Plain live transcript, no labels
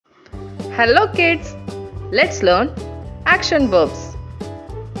Hello kids, let's learn action verbs.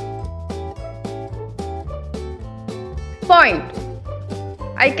 Point.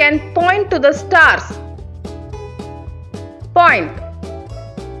 I can point to the stars. Point.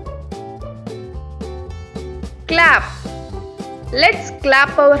 Clap. Let's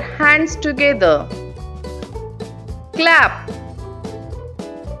clap our hands together. Clap.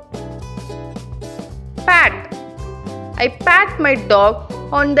 Pat. I pat my dog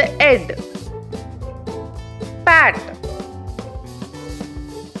on the head. Pat.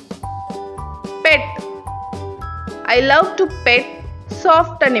 Pet. I love to pet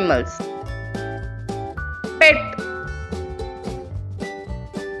soft animals. Pet.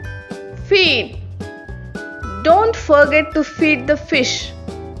 Feed. Don't forget to feed the fish.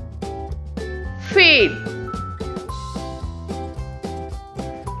 Feed.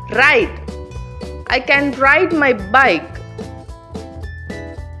 Ride. I can ride my bike.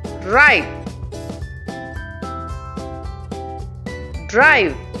 Ride.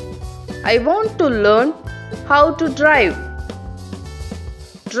 Drive. I want to learn how to drive.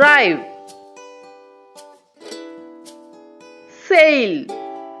 Drive. Sail.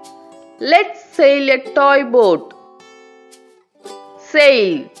 Let's sail a toy boat.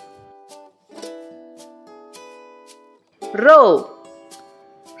 Sail. Row.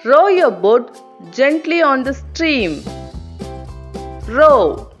 Row your boat gently on the stream.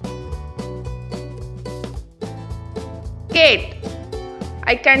 Row. Skate.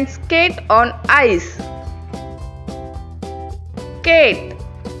 I can skate on ice. Skate.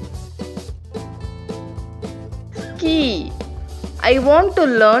 Ski. I want to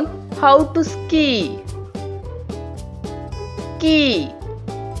learn how to ski. Ski.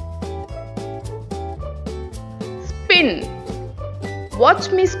 Spin.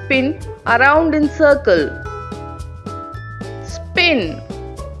 Watch me spin around in circle. Spin.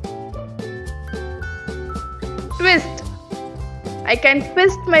 Twist. I can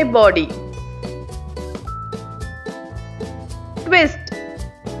twist my body. Twist.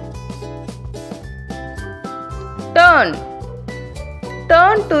 Turn.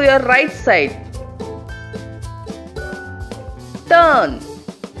 Turn to your right side. Turn.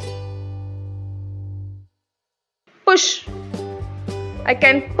 Push. I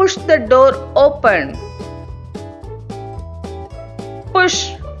can push the door open.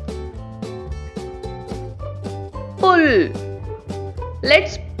 Push. Pull.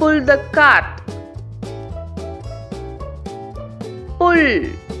 Let's pull the cart. Pull.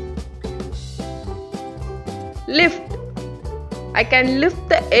 Lift. I can lift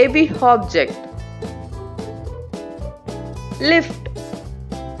the heavy object. Lift.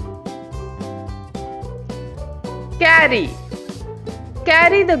 Carry.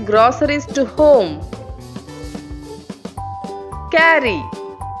 Carry the groceries to home. Carry.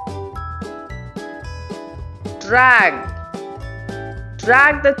 Drag.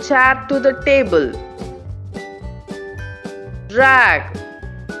 Drag the chair to the table. Drag.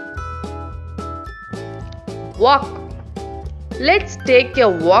 Walk. Let's take a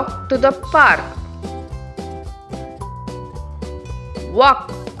walk to the park.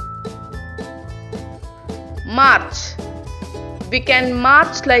 Walk. March. We can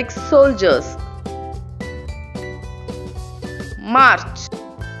march like soldiers. March.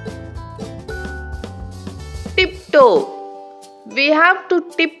 Tiptoe. We have to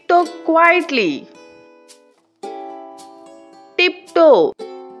tiptoe quietly. Tiptoe.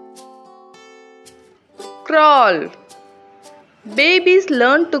 Crawl. Babies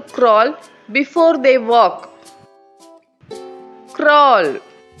learn to crawl before they walk. Crawl.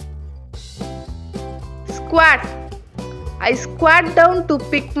 Squat. I squat down to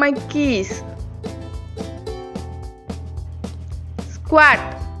pick my keys. Squat.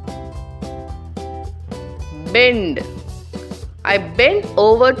 Bend. I bend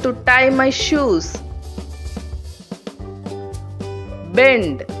over to tie my shoes.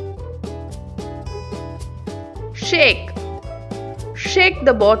 Bend. Shake. Shake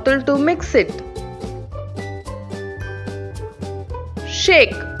the bottle to mix it.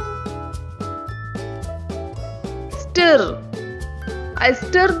 Shake. Stir. I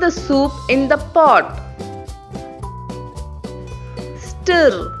stir the soup in the pot.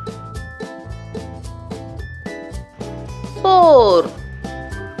 Stir. Pour.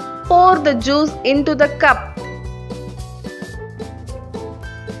 Pour the juice into the cup.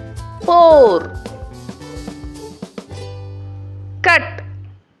 Pour. Cut.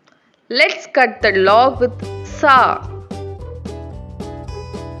 Let's cut the log with saw.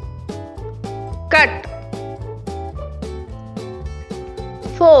 Cut.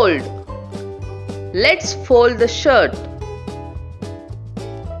 Fold. Let's fold the shirt.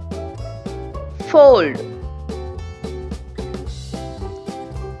 Fold.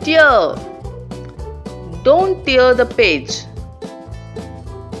 Tear. Don't tear the page.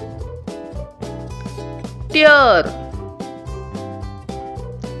 Tear.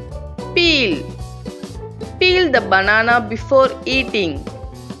 Peel. Peel the banana before eating.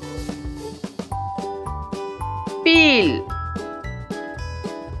 Peel.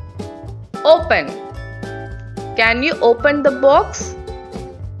 Open. Can you open the box?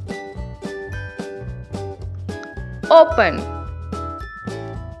 Open.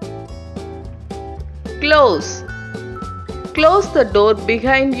 Close. Close the door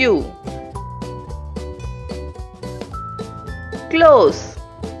behind you. Close.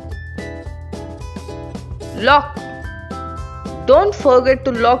 Lock. Don't forget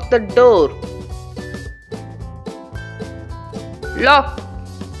to lock the door. Lock.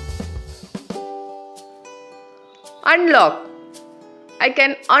 Unlock. I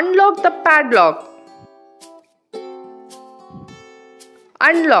can unlock the padlock.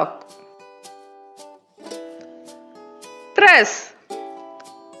 Unlock. Press.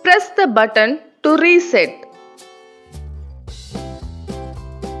 Press the button to reset.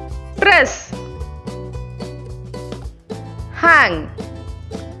 Press. Hang.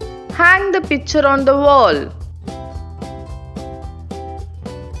 Hang the picture on the wall.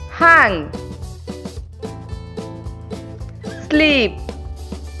 Hang. Sleep.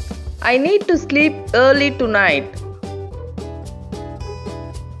 I need to sleep early tonight.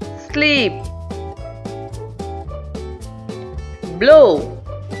 Sleep. Blow.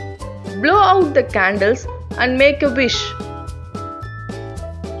 Blow out the candles and make a wish.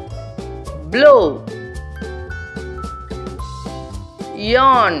 Blow.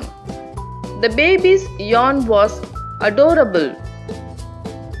 Yawn. The baby's yawn was adorable.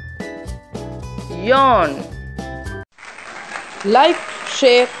 Yawn. Like,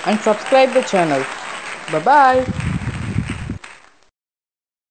 share and subscribe the channel. Bye-bye.